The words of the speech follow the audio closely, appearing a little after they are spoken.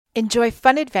Enjoy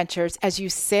fun adventures as you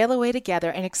sail away together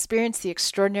and experience the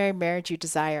extraordinary marriage you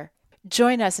desire.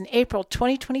 Join us in April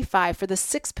 2025 for the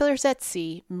Six Pillars at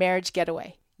Sea Marriage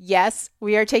Getaway. Yes,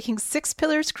 we are taking 6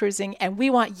 Pillars cruising, and we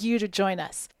want you to join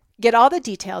us. Get all the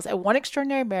details at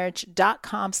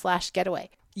oneextraordinarymarriage.com/getaway.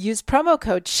 Use promo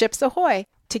code SHIPSAHOY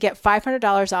to get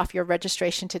 $500 off your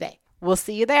registration today. We'll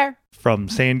see you there. From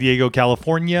San Diego,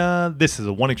 California, this is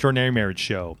a One Extraordinary Marriage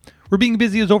show. Where being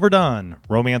busy is overdone,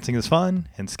 romancing is fun,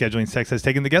 and scheduling sex has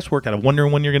taken the guesswork out of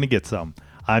wondering when you're going to get some.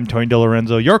 I'm Tony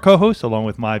DeLorenzo, your co-host, along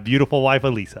with my beautiful wife,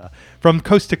 Elisa. From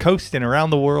coast to coast and around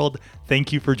the world,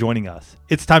 thank you for joining us.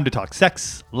 It's time to talk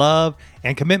sex, love,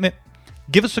 and commitment.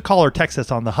 Give us a call or text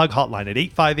us on the HUG hotline at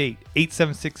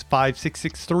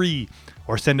 858-876-5663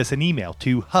 or send us an email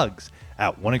to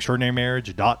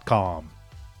hugs@oneextraordinarymarriage.com.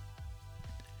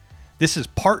 This is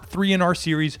part 3 in our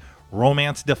series,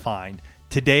 Romance Defined.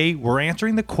 Today, we're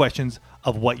answering the questions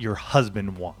of what your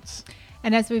husband wants.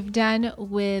 And as we've done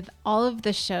with all of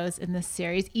the shows in this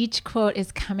series, each quote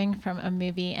is coming from a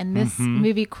movie. And this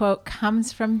movie quote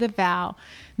comes from The Vow.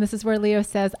 And this is where Leo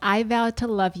says, "I vow to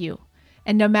love you.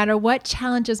 And no matter what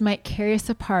challenges might carry us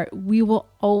apart, we will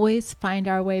always find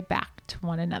our way back to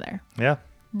one another." Yeah,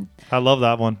 I love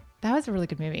that one. That was a really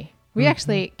good movie. We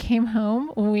actually came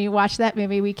home when we watched that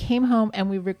movie. We came home and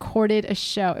we recorded a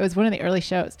show. It was one of the early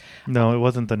shows. No, it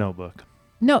wasn't The Notebook.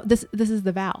 No, this is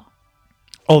The Vow.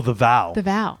 Oh, The Vow. The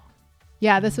Vow.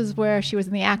 Yeah, this is where she was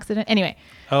in the accident. Anyway.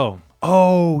 Oh,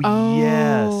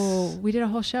 yes. We did a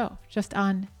whole show just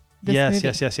on this movie.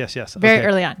 Yes. Very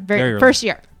early on. Very early. First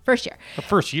year. The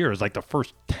first year is like the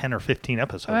first 10 or 15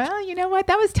 episodes. Well, you know what?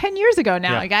 That was 10 years ago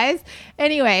now, guys.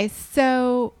 Anyway,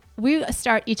 so we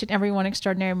start each and every One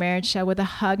Extraordinary Marriage show with a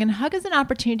hug. And a hug is an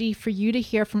opportunity for you to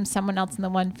hear from someone else in the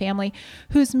one family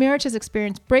whose marriage has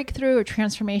experienced breakthrough or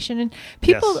transformation. And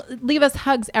people leave us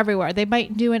hugs everywhere. They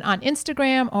might do it on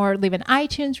Instagram or leave an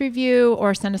iTunes review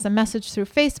or send us a message through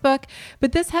Facebook.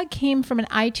 But this hug came from an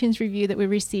iTunes review that we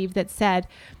received that said,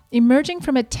 "Emerging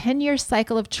from a 10-year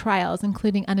cycle of trials,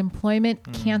 including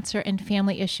unemployment, cancer, and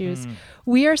family issues,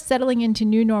 we are settling into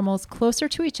new normals closer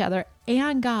to each other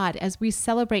and God as we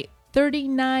celebrate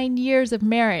 39 years of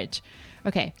marriage."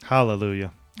 Okay.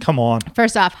 Hallelujah. Come on.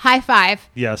 First off, high five.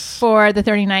 Yes. For the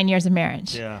 39 years of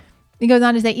marriage. Yeah. He goes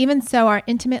on to say, "Even so, our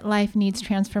intimate life needs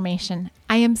transformation.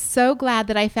 I am so glad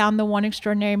that I found the One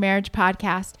Extraordinary Marriage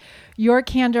podcast. Your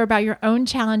candor about your own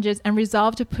challenges and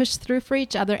resolve to push through for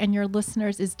each other and your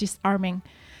listeners is disarming.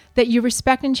 That you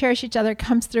respect and cherish each other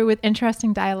comes through with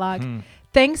interesting dialogue.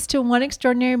 Thanks to One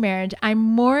Extraordinary Marriage, I'm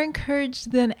more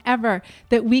encouraged than ever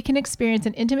that we can experience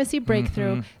an intimacy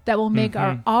breakthrough that will make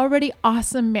our already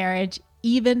awesome marriage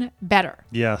even better."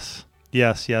 Yes.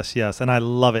 And I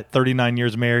love it. 39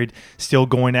 years married, still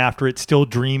going after it, still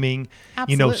dreaming.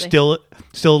 Absolutely.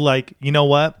 Still like, you know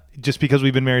what? Just because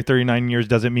we've been married 39 years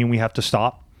doesn't mean we have to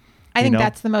stop. I think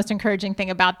that's the most encouraging thing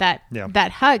about that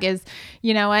hug is,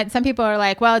 you know what? Some people are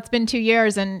like, well, it's been 2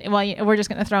 years and we're just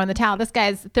going to throw in the towel. This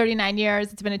guy's 39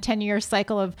 years. It's been a 10-year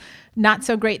cycle of not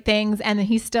so great things. And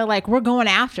he's still like, we're going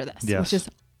after this, which is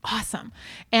awesome.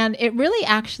 And it really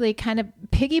actually kind of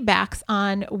piggybacks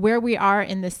on where we are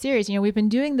in this series. We've been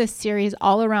doing this series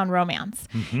all around romance.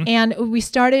 And we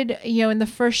started, in the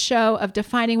first show of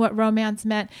defining what romance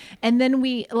meant. And then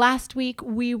last week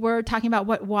we were talking about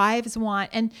what wives want.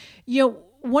 And,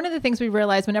 one of the things we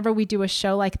realize whenever we do a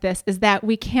show like this is that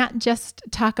we can't just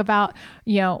talk about,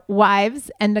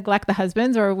 wives and neglect the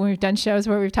husbands, or when we've done shows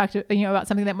where we've talked, about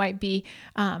something that might be,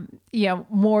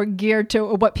 more geared to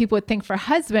what people would think for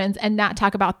husbands and not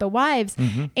talk about the wives.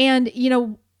 And,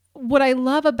 what I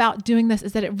love about doing this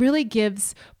is that it really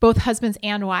gives both husbands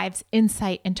and wives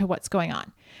insight into what's going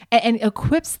on and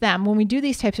equips them. When we do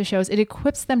these types of shows, it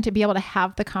equips them to be able to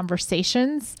have the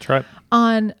conversations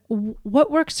on what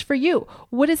works for you.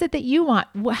 What is it that you want?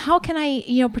 How can I,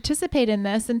 participate in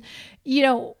this? And,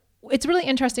 it's really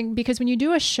interesting because when you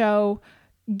do a show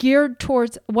geared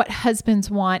towards what husbands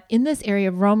want in this area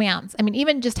of romance, I mean,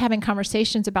 even just having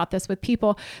conversations about this with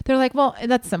people, they're like, well,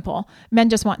 that's simple. Men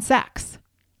just want sex.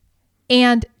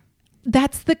 And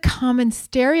that's the common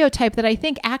stereotype that I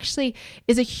think actually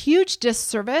is a huge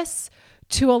disservice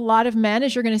to a lot of men,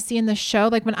 as you're going to see in the show.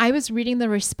 Like when I was reading the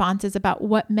responses about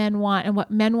what men want and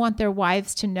what men want their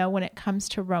wives to know when it comes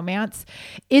to romance,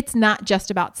 it's not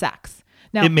just about sex.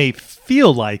 Now, it may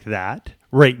feel like that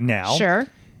right now. Sure.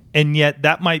 And yet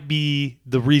that might be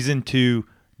the reason to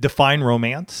define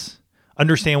romance,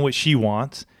 understand what she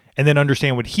wants, and then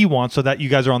understand what he wants so that you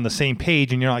guys are on the same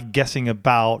page and you're not guessing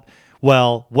about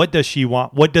well, what does she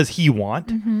want? What does he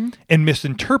want? And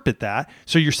misinterpret that.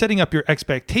 So you're setting up your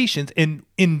expectations. And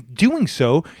in doing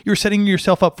so, you're setting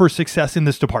yourself up for success in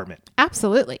this department.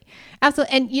 Absolutely.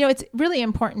 Absolutely. And, it's really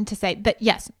important to say that,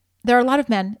 yes, there are a lot of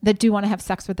men that do want to have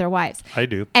sex with their wives. I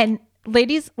do. And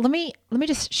ladies, let me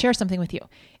just share something with you.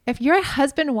 If your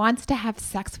husband wants to have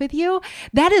sex with you,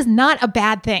 that is not a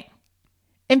bad thing.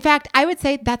 In fact, I would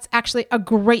say that's actually a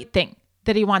great thing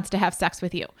that he wants to have sex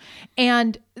with you.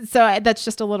 And so that's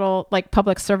just a little like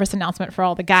public service announcement for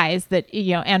all the guys that,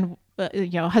 and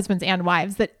husbands and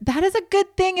wives, that is a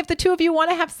good thing if the two of you want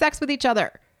to have sex with each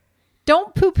other.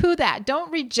 Don't poo-poo that.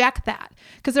 Don't reject that.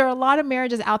 Because there are a lot of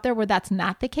marriages out there where that's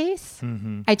not the case.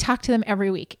 I talk to them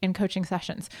every week in coaching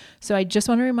sessions. So I just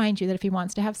want to remind you that if he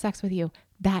wants to have sex with you,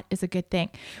 that is a good thing.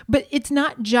 But it's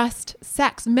not just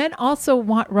sex. Men also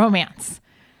want romance.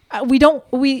 So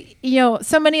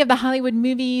many of the Hollywood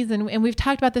movies, and we've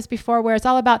talked about this before, where it's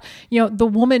all about, the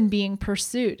woman being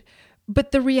pursued.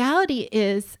 But the reality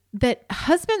is that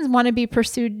husbands want to be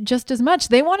pursued just as much.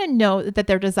 They want to know that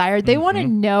they're desired. They want to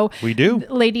know, we do,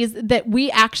 ladies, that we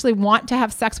actually want to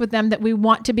have sex with them, that we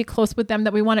want to be close with them,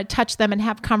 that we want to touch them and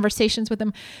have conversations with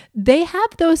them. They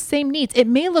have those same needs. It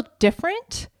may look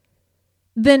different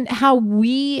than how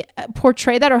we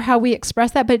portray that or how we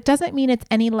express that, but it doesn't mean it's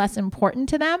any less important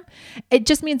to them. It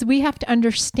just means we have to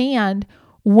understand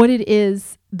what it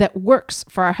is that works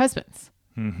for our husbands.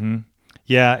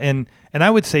 Yeah, and I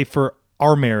would say for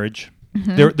our marriage,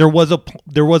 there was a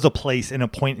place and a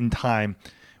point in time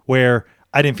where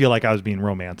I didn't feel like I was being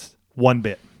romanced one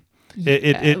bit.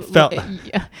 It felt.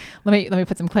 Let me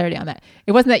put some clarity on that.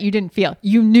 It wasn't that you didn't feel.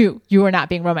 You knew you were not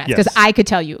being romanced, because I could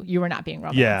tell you were not being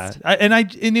romanced. Yeah,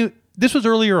 this was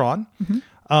earlier on,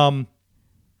 and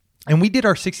we did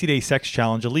our 60-day sex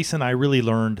challenge. Elisa and I really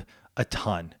learned a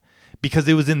ton, because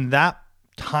it was in that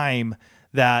time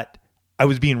that I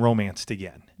was being romanced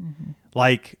again,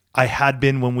 like I had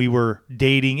been when we were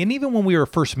dating, and even when we were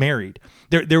first married.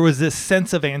 There was this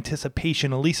sense of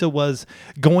anticipation. Elisa was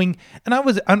going, and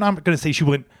I'm not going to say she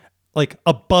went like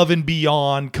above and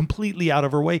beyond, completely out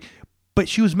of her way, but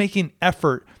she was making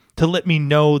effort to let me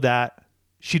know that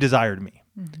she desired me.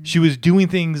 She was doing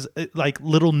things like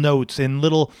little notes and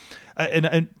little,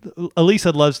 and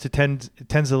Elisa loves to tends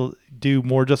to do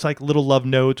more just like little love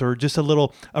notes or just a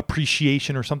little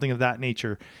appreciation or something of that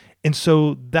nature. And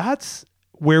so that's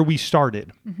where we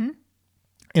started.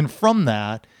 And from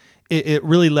that, it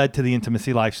really led to the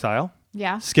intimacy lifestyle.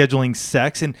 Yeah. Scheduling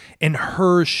sex and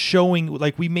her showing,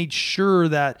 like, we made sure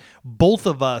that both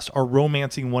of us are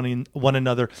romancing one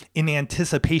another in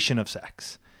anticipation of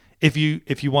sex. If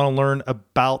you want to learn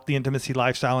about the intimacy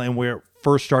lifestyle and where it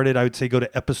first started, I would say go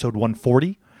to episode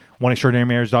 140,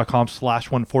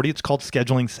 oneextraordinarymarriage.com/140. It's called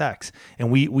Scheduling Sex.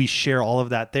 And we share all of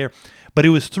that there. But it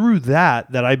was through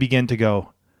that I began to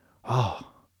go, oh,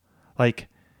 like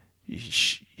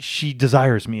she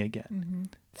desires me again.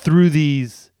 Through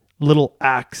these little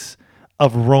acts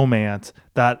of romance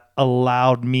that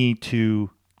allowed me to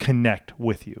connect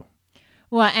with you.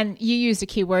 Well, and you used a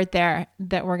key word there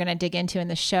that we're going to dig into in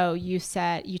the show. You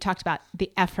talked about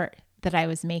the effort that I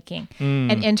was making.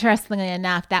 And interestingly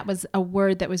enough, that was a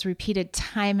word that was repeated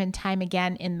time and time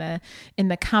again in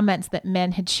the comments that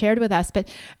men had shared with us. But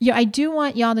I do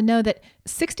want y'all to know that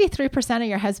 63% of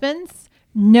your husbands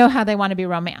know how they want to be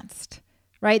romanced.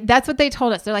 Right? That's what they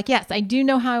told us. They're like, yes, I do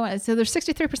know how I want. So there's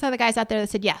 63% of the guys out there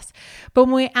that said yes. But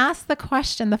when we asked the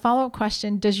follow-up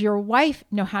question, does your wife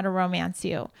know how to romance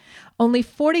you? Only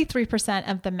 43%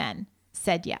 of the men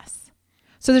said yes.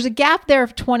 So there's a gap there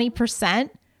of 20%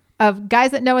 of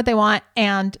guys that know what they want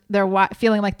and they're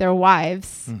feeling like their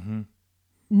wives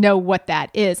know what that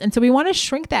is. And so we want to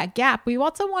shrink that gap. We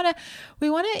also want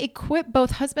to equip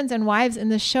both husbands and wives in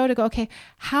this show to go, okay,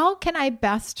 how can I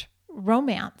best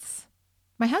romance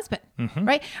my husband,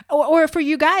 right? Or for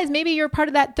you guys, maybe you're part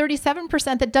of that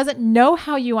 37% that doesn't know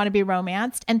how you want to be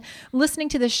romanced. And listening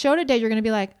to this show today, you're going to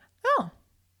be like, oh,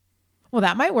 well,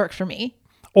 that might work for me.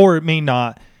 Or it may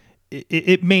not.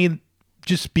 It may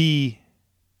just be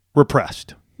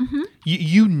repressed.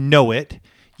 You know it.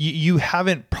 You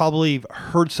haven't probably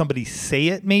heard somebody say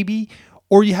it maybe,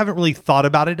 or you haven't really thought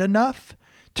about it enough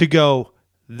to go,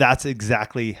 that's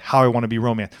exactly how I want to be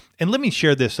romanced. And let me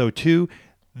share this though too.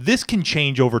 This can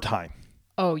change over time.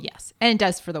 Oh, yes. And it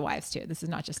does for the wives too. This is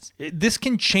not just... This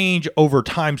can change over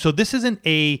time. So this isn't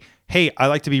hey, I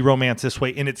like to be romanced this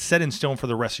way, and it's set in stone for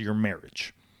the rest of your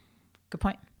marriage. Good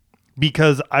point.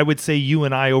 Because I would say you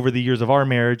and I, over the years of our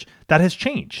marriage, that has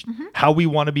changed. How we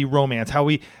want to be romanced, how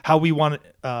we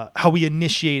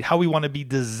initiate, how we want to be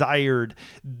desired.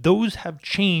 Those have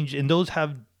changed, and those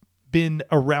have been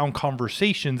around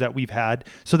conversations that we've had,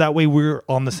 so that way we're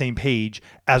on the same page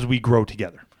as we grow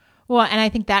together. Well, and I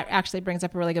think that actually brings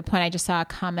up a really good point. I just saw a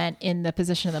comment in the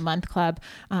Position of the Month Club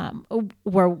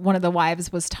where one of the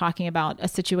wives was talking about a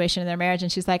situation in their marriage.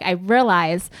 And she's like, I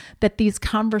realize that these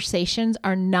conversations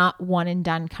are not one and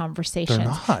done conversations. They're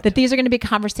not. That these are going to be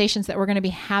conversations that we're going to be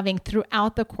having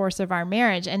throughout the course of our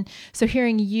marriage. And so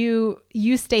hearing you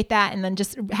state that, and then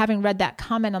just having read that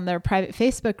comment on their private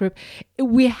Facebook group,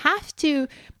 we have to,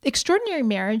 extraordinary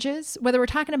marriages, whether we're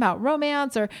talking about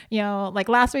romance or, like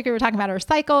last week we were talking about our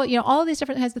cycle, all of these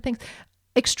different kinds of things.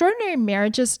 Extraordinary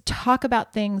marriages talk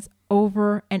about things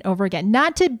over and over again,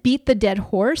 not to beat the dead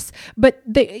horse, but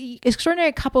the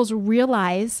extraordinary couples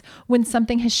realize when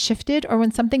something has shifted or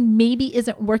when something maybe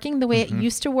isn't working the way it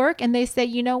used to work. And they say,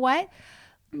 you know what?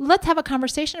 Let's have a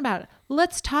conversation about it.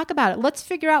 Let's talk about it. Let's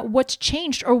figure out what's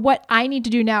changed or what I need to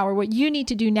do now or what you need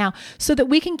to do now so that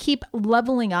we can keep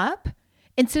leveling up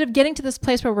instead of getting to this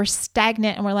place where we're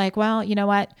stagnant and we're like, well, you know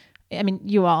what? I mean,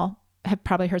 you all have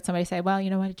probably heard somebody say, well, you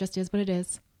know what? It just is what it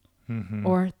is.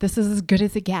 Or this is as good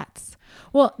as it gets.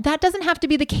 Well, that doesn't have to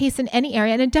be the case in any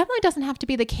area. And it definitely doesn't have to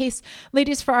be the case,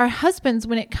 ladies, for our husbands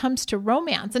when it comes to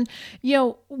romance. And,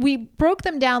 we broke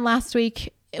them down last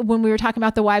week when we were talking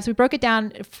about the wives. We broke it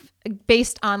down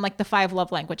based on like the 5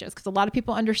 love languages, because a lot of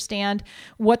people understand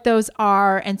what those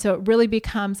are. And so it really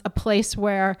becomes a place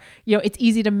where, it's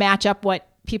easy to match up what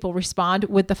people respond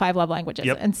with the 5 love languages.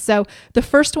 Yep. And so the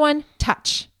first one,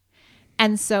 touch.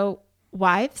 And so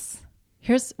wives,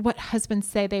 here's what husbands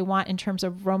say they want in terms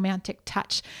of romantic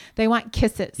touch. They want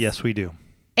kisses. Yes, we do.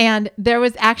 And there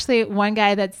was actually one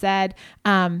guy that said,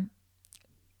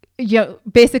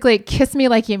 basically kiss me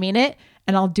like you mean it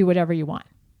and I'll do whatever you want.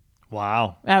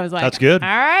 Wow. I was like, that's good. All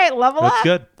right, level up. That's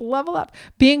good. Level up.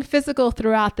 Being physical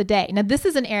throughout the day. Now, this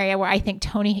is an area where I think,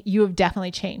 Tony, you have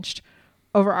definitely changed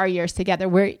over our years together,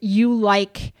 where you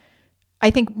like,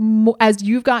 I think as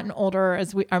you've gotten older,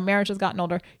 our marriage has gotten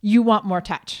older, you want more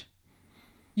touch.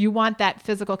 You want that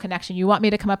physical connection. You want me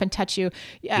to come up and touch you.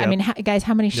 Yep. I mean, guys,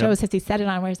 how many shows has he said it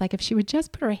on where he's like, if she would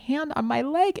just put her hand on my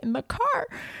leg in the car.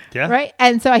 Yeah. Right.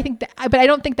 And so I think but I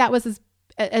don't think that was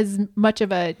as much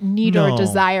of a need or a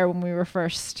desire when we were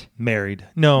first married.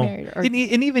 No. And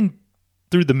even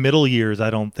through the middle years, I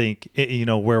don't think,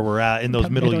 where we're at in those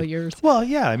middle years. Well,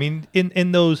 yeah. I mean,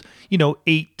 in those,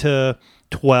 8 to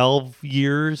 12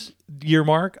 year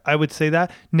mark, I would say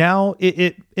that now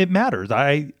it matters.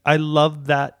 I love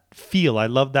that feel. I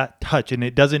love that touch. And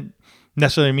it doesn't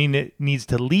necessarily mean it needs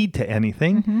to lead to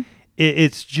anything.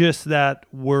 It's just that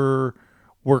we're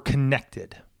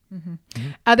connected.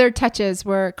 Other touches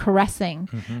were caressing.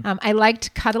 I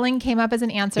liked cuddling, came up as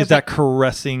an answer. Is that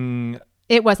caressing?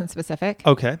 It wasn't specific.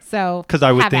 Okay. So, because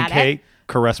I would think, hey,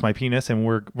 caress my penis and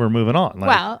we're moving on. Like,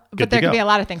 well, but there could be a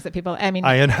lot of things that people, I mean,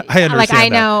 I understand like, I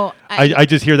know. I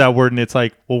just hear that word and it's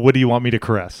like, well, what do you want me to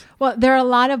caress? Well, there are a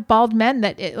lot of bald men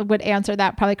that would answer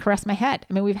that, probably caress my head.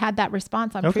 I mean, we've had that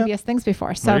response on previous things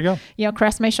before. So, there you go.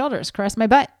 Caress my shoulders, caress my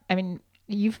butt. I mean,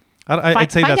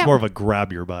 I'd say that's more of a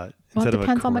grab your butt. Well, it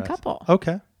depends on the couple.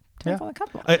 Okay. Depends on the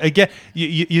couple. Again,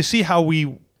 you see how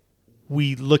we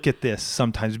look at this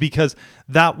sometimes, because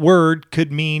that word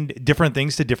could mean different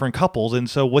things to different couples. And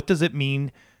so what does it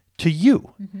mean to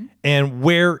you? And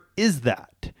where is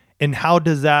that? And how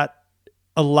does that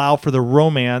allow for the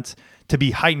romance to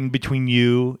be heightened between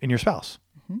you and your spouse?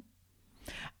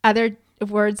 Other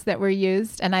words that were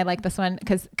used, and I like this one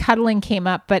because cuddling came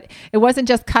up, but it wasn't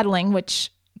just cuddling, which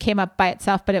came up by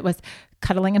itself, but it was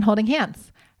cuddling and holding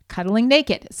hands, cuddling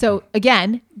naked. So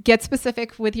again, get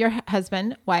specific with your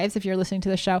husband, wives, if you're listening to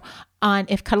the show, on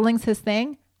if cuddling's his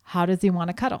thing, how does he want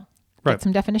to cuddle? Right. Get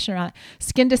some definition around it.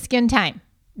 Skin to skin time,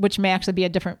 which may actually be a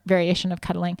different variation of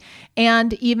cuddling,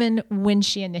 and even when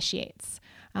she initiates.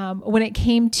 When it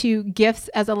came to gifts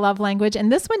as a love language,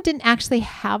 and this one didn't actually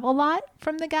have a lot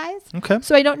from the guys. Okay.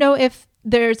 So I don't know if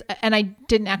there's, and I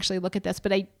didn't actually look at this,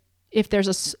 but if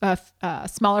there's a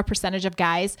smaller percentage of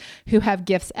guys who have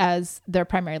gifts as their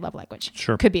primary love language.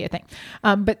 Sure. Could be a thing.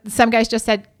 But some guys just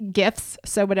said gifts.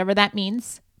 So whatever that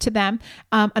means to them.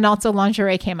 And also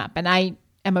lingerie came up. And I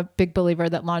am a big believer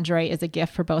that lingerie is a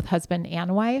gift for both husband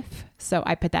and wife. So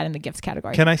I put that in the gifts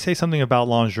category. Can I say something about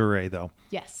lingerie though?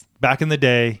 Yes. Back in the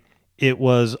day, it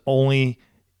was only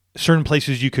certain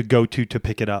places you could go to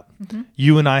pick it up.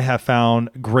 You and I have found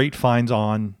great finds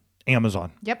on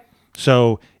Amazon. Yep.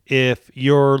 So if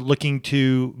you're looking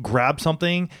to grab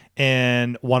something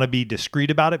and want to be discreet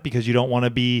about it because you don't want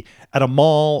to be at a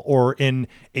mall or in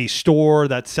a store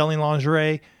that's selling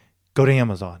lingerie, go to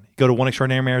Amazon. Go to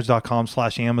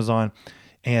oneextraordinarymarriage.com/Amazon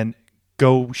and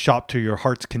go shop to your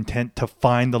heart's content to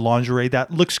find the lingerie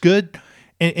that looks good.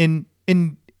 And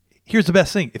here's the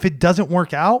best thing. If it doesn't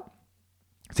work out,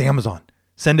 it's Amazon.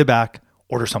 Send it back,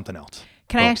 order something else.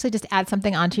 Can I actually just add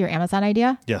something onto your Amazon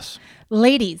idea? Yes.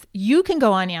 Ladies, you can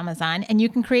go on Amazon and you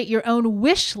can create your own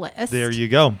wish list. There you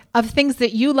go. Of things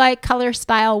that you like, color,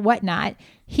 style, whatnot.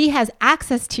 He has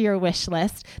access to your wish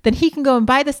list. Then he can go and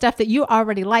buy the stuff that you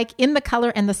already like in the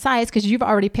color and the size because you've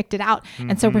already picked it out.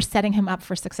 Mm-hmm. And so we're setting him up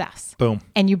for success. Boom.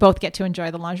 And you both get to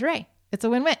enjoy the lingerie. It's a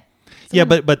win-win.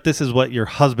 But this is what your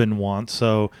husband wants.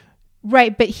 So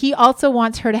right, but he also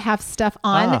wants her to have stuff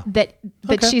on that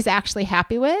she's actually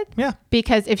happy with. Yeah.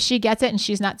 Because if she gets it and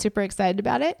she's not super excited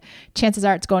about it, chances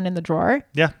are it's going in the drawer.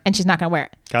 Yeah. And she's not going to wear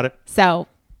it. Got it. So,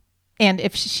 and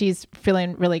if she's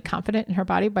feeling really confident in her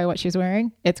body by what she's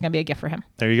wearing, it's going to be a gift for him.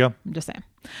 There you go. I'm just saying.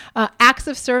 Acts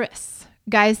of service.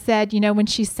 Guys said, when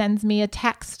she sends me a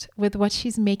text with what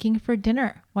she's making for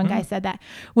dinner. One guy said that.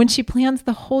 When she plans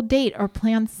the whole date or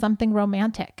plans something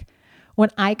romantic.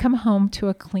 When I come home to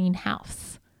a clean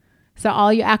house. So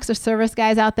all you acts of service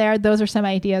guys out there, those are some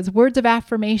ideas. Words of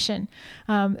affirmation.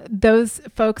 Those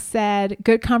folks said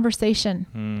good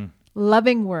conversation,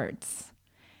 loving words.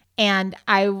 And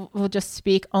I will just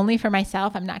speak only for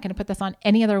myself. I'm not going to put this on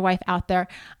any other wife out there.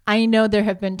 I know there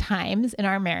have been times in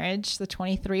our marriage, the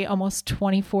 23, almost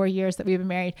 24 years that we've been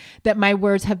married, that my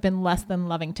words have been less than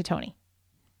loving to Tony.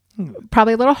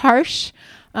 Probably a little harsh,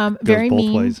 very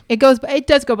mean. Ways. It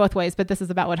does go both ways, but this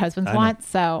is about what husbands want.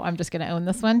 So I'm just going to own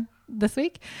this one this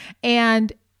week.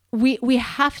 And we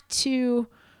have to,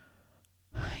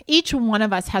 each one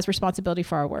of us has responsibility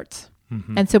for our words.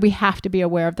 Mm-hmm. And so we have to be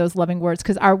aware of those loving words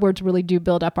because our words really do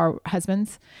build up our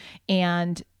husbands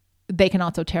and they can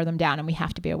also tear them down and we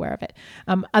have to be aware of it.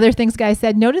 Other things guys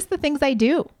said, notice the things I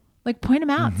do, like point them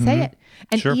out, say it.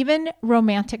 And even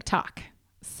romantic talk.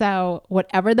 So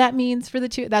whatever that means for the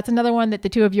two, that's another one that the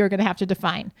two of you are going to have to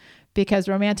define because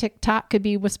romantic talk could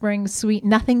be whispering sweet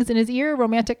nothings in his ear.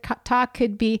 Romantic talk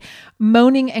could be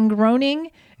moaning and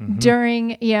groaning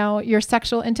during, your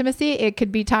sexual intimacy. It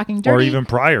could be talking dirty.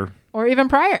 Or even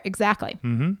prior. Exactly.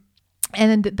 Mm-hmm.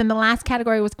 And then the last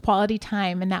category was quality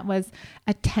time. And that was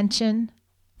attention,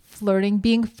 flirting,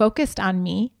 being focused on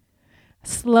me,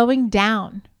 slowing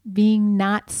down, being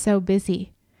not so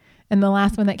busy. And the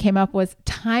last one that came up was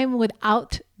time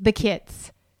without the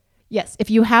kids. Yes, if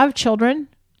you have children,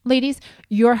 ladies,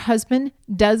 your husband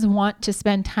does want to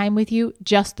spend time with you,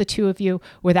 just the two of you,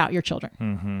 without your children.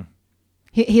 Mm-hmm.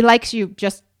 He likes you,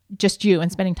 just you,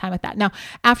 and spending time with that. Now,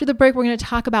 after the break, we're going to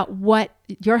talk about what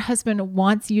your husband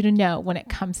wants you to know when it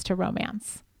comes to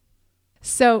romance.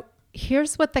 So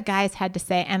here's what the guys had to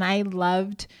say, and I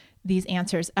loved these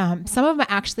answers. Some of them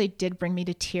actually did bring me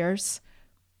to tears,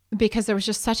 because there was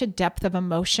just such a depth of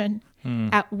emotion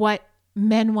at what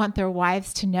men want their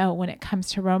wives to know when it comes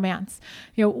to romance.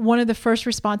 One of the first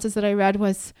responses that I read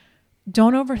was,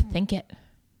 don't overthink it.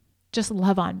 Just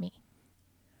love on me.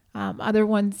 Other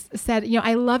ones said,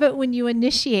 I love it when you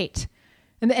initiate.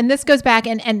 And this goes back,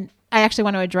 and I actually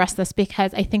want to address this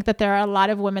because I think that there are a lot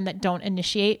of women that don't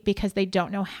initiate because they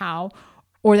don't know how,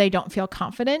 or they don't feel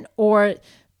confident, or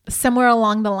somewhere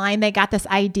along the line, they got this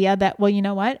idea that, well, you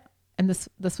know what? And this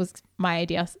was my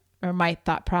idea or my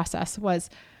thought process was,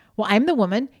 well, I'm the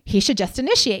woman. He should just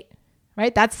initiate,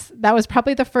 right? That was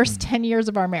probably the first 10 years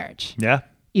of our marriage. Yeah.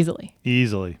 Easily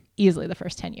the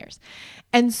first 10 years.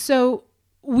 And so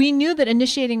we knew that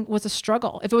initiating was a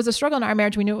struggle. If it was a struggle in our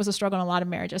marriage, we knew it was a struggle in a lot of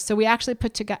marriages. So we actually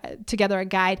put together a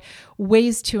guide,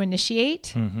 ways to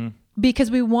initiate,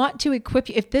 because we want to equip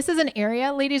you. If this is an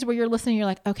area, ladies, where you're listening, you're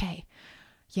like, okay,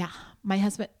 yeah, my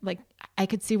husband, like I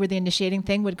could see where the initiating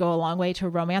thing would go a long way to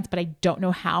romance, but I don't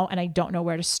know how, and I don't know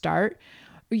where to start.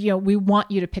 We want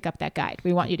you to pick up that guide.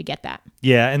 We want you to get that.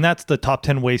 Yeah. And that's the top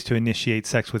 10 ways to initiate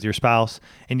sex with your spouse.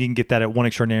 And you can get that at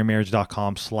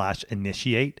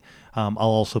oneextraordinarymarriage.com/initiate. I'll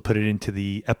also put it into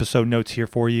the episode notes here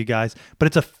for you guys, but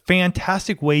it's a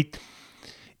fantastic way.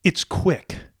 It's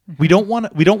quick. We don't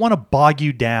want to bog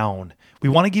you down. We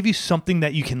want to give you something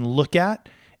that you can look at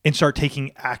and start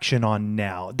taking action on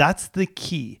now. That's the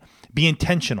key. Be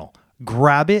intentional.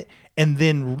 Grab it and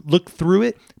then look through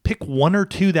it. Pick one or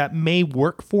two that may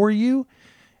work for you,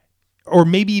 or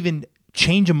maybe even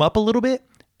change them up a little bit,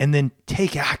 and then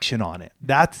take action on it.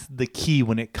 That's the key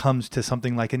when it comes to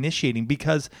something like initiating,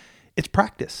 because it's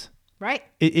practice. Right.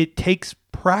 It takes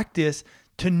practice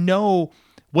to know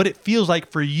what it feels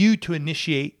like for you to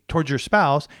initiate towards your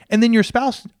spouse, and then your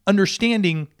spouse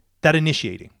understanding that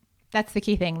initiating. That's the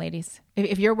key thing, ladies.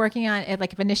 If you're working on it,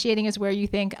 like if initiating is where you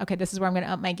think, okay, this is where I'm going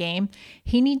to up my game,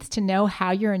 he needs to know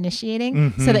how you're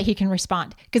initiating so that he can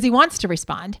respond, because he wants to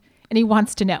respond. and he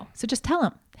wants to know. So just tell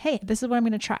him, hey, this is what I'm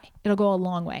going to try. It'll go a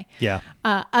long way. Yeah.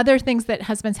 Other things that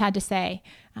husbands had to say,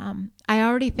 I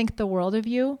already think the world of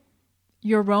you.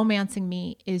 You're romancing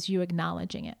me is you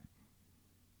acknowledging it.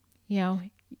 I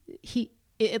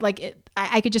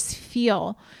could just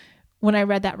feel when I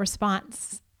read that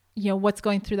response, what's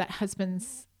going through that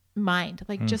husband's mind.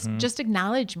 Like, just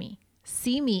acknowledge me,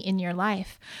 see me in your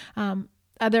life.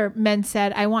 Other men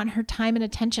said, I want her time and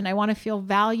attention. I want to feel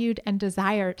valued and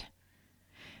desired.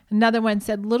 Another one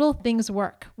said, little things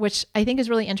work, which I think is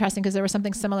really interesting because there was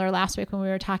something similar last week when we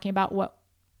were talking about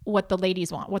what the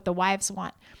ladies want, what the wives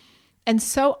want. And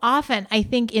so often I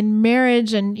think in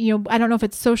marriage and, I don't know if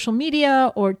it's social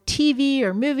media or TV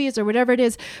or movies or whatever it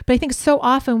is, but I think so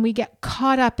often we get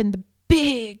caught up in the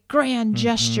big grand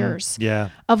gestures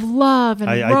of love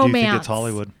and romance. I do think it's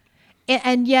Hollywood.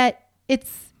 And yet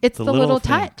it's the little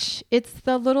touch. It's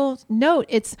the little note.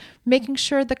 It's making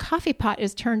sure the coffee pot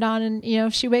is turned on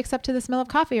and, she wakes up to the smell of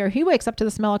coffee or he wakes up to the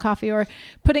smell of coffee or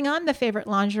putting on the favorite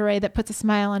lingerie that puts a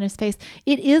smile on his face.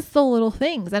 It is the little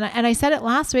things. And I said it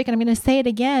last week and I'm going to say it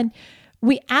again.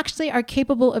 We actually are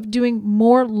capable of doing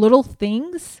more little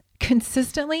things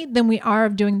consistently than we are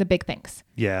of doing the big things.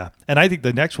 Yeah. And I think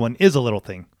the next one is a little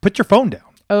thing. Put your phone down.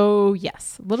 Oh,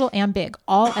 yes. Little and big,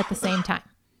 all at the same time.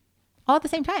 All at the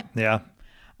same time. Yeah.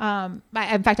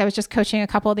 In fact, I was just coaching a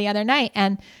couple the other night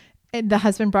and the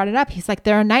husband brought it up. He's like,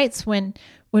 there are nights when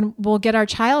we'll get our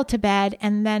child to bed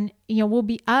and then, we'll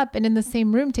be up and in the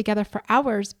same room together for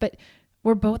hours, but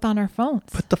we're both on our phones.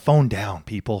 Put the phone down,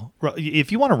 people.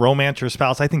 If you want to romance your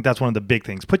spouse, I think that's one of the big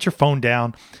things. Put your phone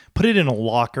down, put it in a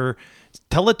locker,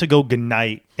 tell it to go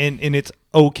goodnight, and it's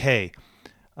okay.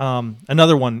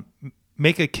 Another one,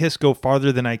 make a kiss go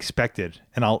farther than I expected,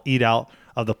 and I'll eat out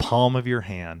of the palm of your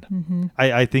hand. Mm-hmm.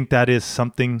 I think that is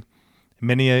something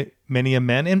many a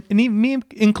men, and even me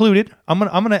included, I'm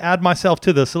gonna add myself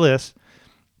to this list.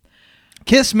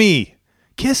 Kiss me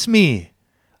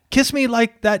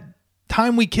like that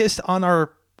time we kissed on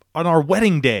our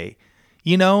wedding day.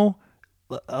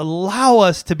 Allow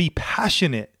us to be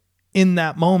passionate in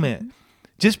that moment.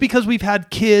 Just because we've had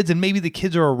kids and maybe the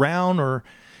kids are around or,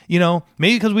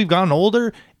 maybe because we've gotten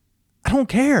older, I don't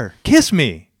care. Kiss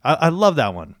me. I love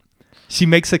that one. She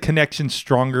makes a connection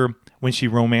stronger when she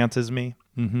romances me.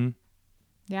 Mm-hmm.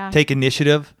 Yeah. Take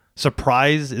initiative.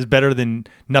 Surprise is better than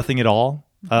nothing at all.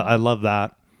 I love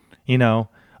that. A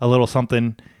little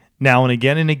something now and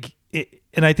again.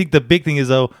 And I think the big thing is,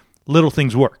 though, little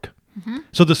things work. Mm-hmm.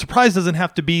 So the surprise doesn't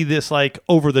have to be this like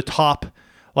over the top,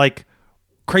 like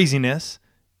craziness.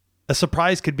 A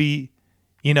surprise could be,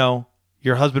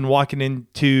 your husband walking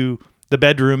into the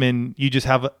bedroom and you just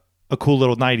have a cool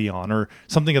little nightie on or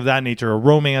something of that nature. A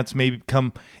romance may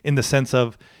come in the sense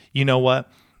of,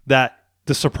 that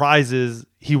the surprise is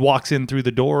he walks in through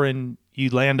the door and you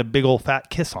land a big old fat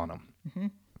kiss on him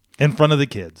in front of the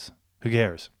kids. Who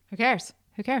cares? Who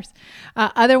cares?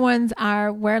 Other ones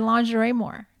are wear lingerie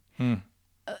more.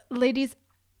 Ladies,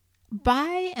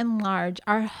 by and large,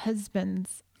 our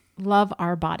husbands love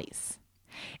our bodies.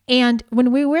 And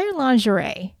when we wear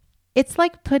lingerie, it's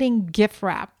like putting gift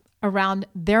wrap around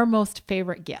their most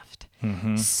favorite gift.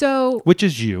 Mm-hmm. So, which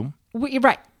is you.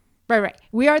 Right.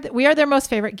 We are their most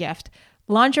favorite gift.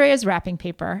 Lingerie is wrapping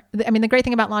paper. I mean, the great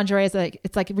thing about lingerie is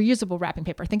it's like reusable wrapping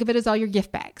paper. Think of it as all your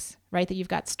gift bags, right? That you've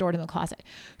got stored in the closet.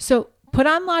 So put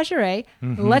on lingerie,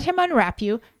 let him unwrap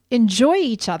you, enjoy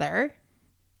each other,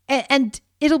 and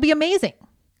it'll be amazing.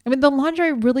 I mean, the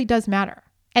lingerie really does matter.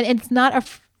 And it's not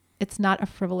a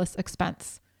frivolous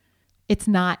expense. It's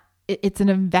an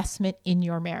investment in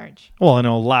your marriage. Well, and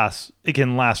it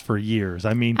can last for years.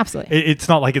 I mean, absolutely. It's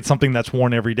not like it's something that's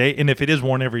worn every day. And if it is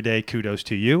worn every day, kudos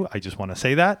to you. I just want to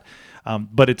say that.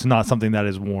 But it's not something that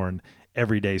is worn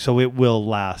every day. So it will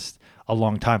last a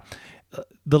long time.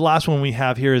 The last one we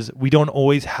have here is we don't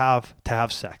always have to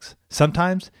have sex.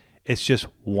 Sometimes it's just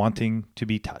wanting to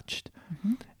be touched.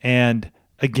 Mm-hmm. And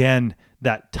again,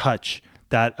 that touch,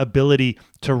 that ability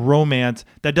to romance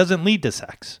that doesn't lead to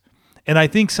sex. And I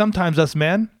think sometimes us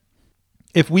men,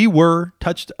 if we were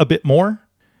touched a bit more,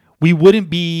 we wouldn't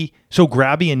be so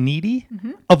grabby and needy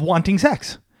of wanting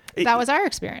sex. That was our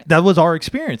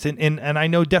experience. And I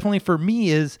know definitely for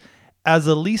me is as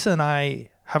Elisa and I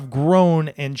have grown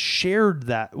and shared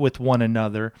that with one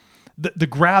another, the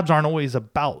grabs aren't always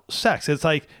about sex. It's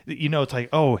like,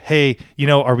 oh, hey,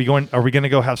 are we going to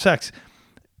go have sex?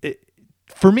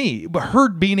 For me, her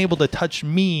being able to touch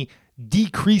me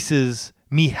decreases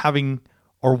me having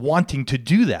or wanting to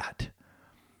do that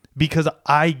because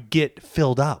I get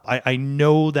filled up. I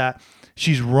know that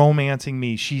she's romancing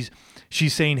me. She's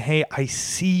saying, hey, I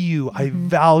see you. I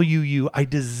value you. I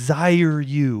desire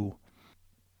you.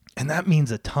 And that means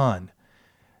a ton.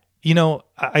 You know,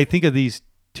 I think of these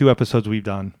 2 episodes we've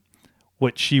done,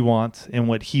 what she wants and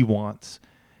what he wants.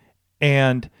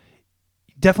 And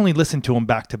definitely listen to them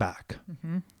back to back.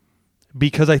 Mm-hmm.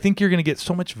 Because I think you're going to get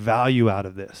so much value out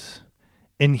of this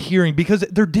and hearing, because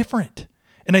they're different.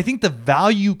 And I think the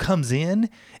value comes in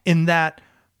that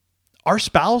our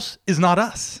spouse is not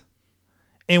us.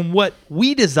 And what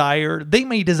we desire, they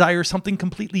may desire something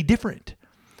completely different.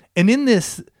 And in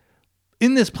this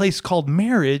place called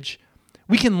marriage,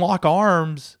 we can lock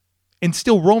arms and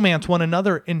still romance one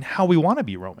another in how we want to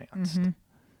be romanced. Mm-hmm.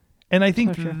 And I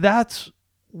think that's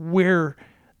where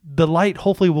the light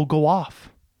hopefully will go off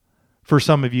for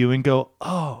some of you and go,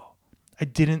 oh, I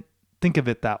didn't think of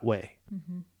it that way.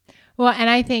 Mm-hmm. Well, and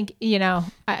I think,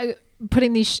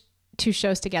 putting these 2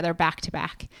 shows together back to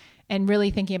back and really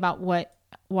thinking about what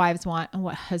wives want and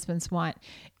what husbands want,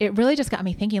 it really just got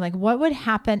me thinking, like, what would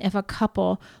happen if a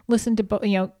couple listened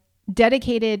to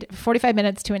dedicated 45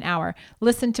 minutes to an hour,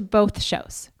 listen to both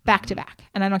shows back to back.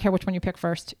 And I don't care which one you pick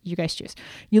first, you guys choose.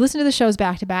 You listen to the shows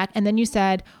back to back, and then you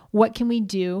said, what can we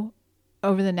do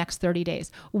over the next 30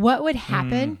 days? What would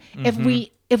happen if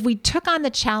we took on the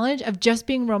challenge of just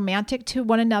being romantic to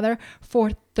one another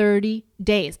for 30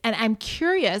 days? And I'm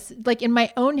curious, like in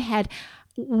my own head,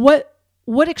 what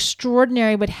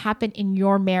extraordinary would happen in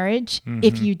your marriage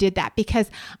if you did that? Because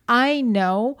I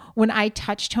know when I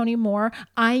touch Tony more,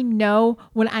 I know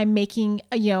when I'm making,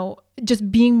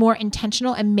 just being more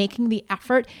intentional and making the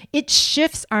effort, it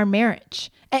shifts our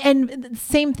marriage. And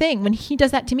same thing, when he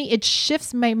does that to me, it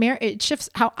shifts my marriage. It shifts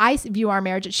how I view our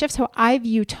marriage. It shifts how I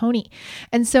view Tony.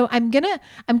 And so I'm gonna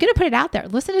put it out there.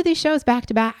 Listen to these shows back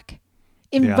to back.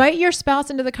 Invite your spouse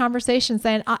into the conversation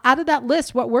saying, out of that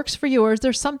list, what works for you? Or is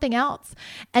there something else?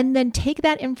 And then take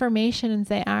that information and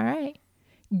say, all right,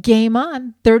 game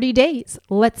on, 30 days.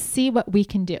 Let's see what we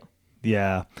can do.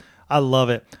 Yeah, I love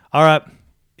it. All right,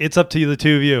 it's up to you, the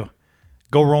 2 of you.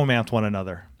 Go romance one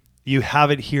another. You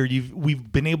have it here.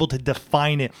 We've been able to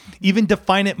define it, even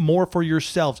define it more for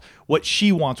yourselves. What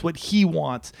she wants, what he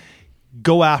wants.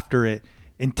 Go after it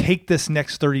and take this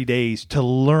next 30 days to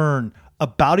learn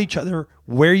about each other,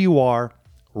 where you are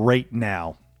right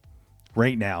now.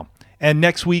 And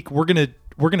next week we're going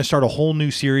to start a whole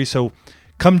new series. So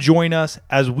come join us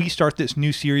as we start this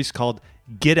new series called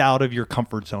Get Out of Your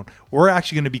Comfort Zone. We're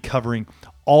actually going to be covering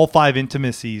all 5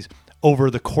 intimacies over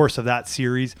the course of that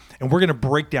series, and we're going to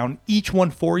break down each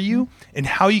one for you and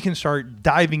how you can start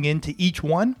diving into each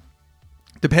one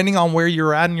depending on where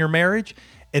you're at in your marriage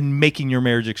and making your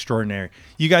marriage extraordinary.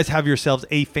 You guys have yourselves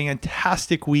a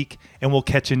fantastic week, and we'll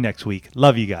catch you next week.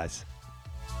 Love you guys.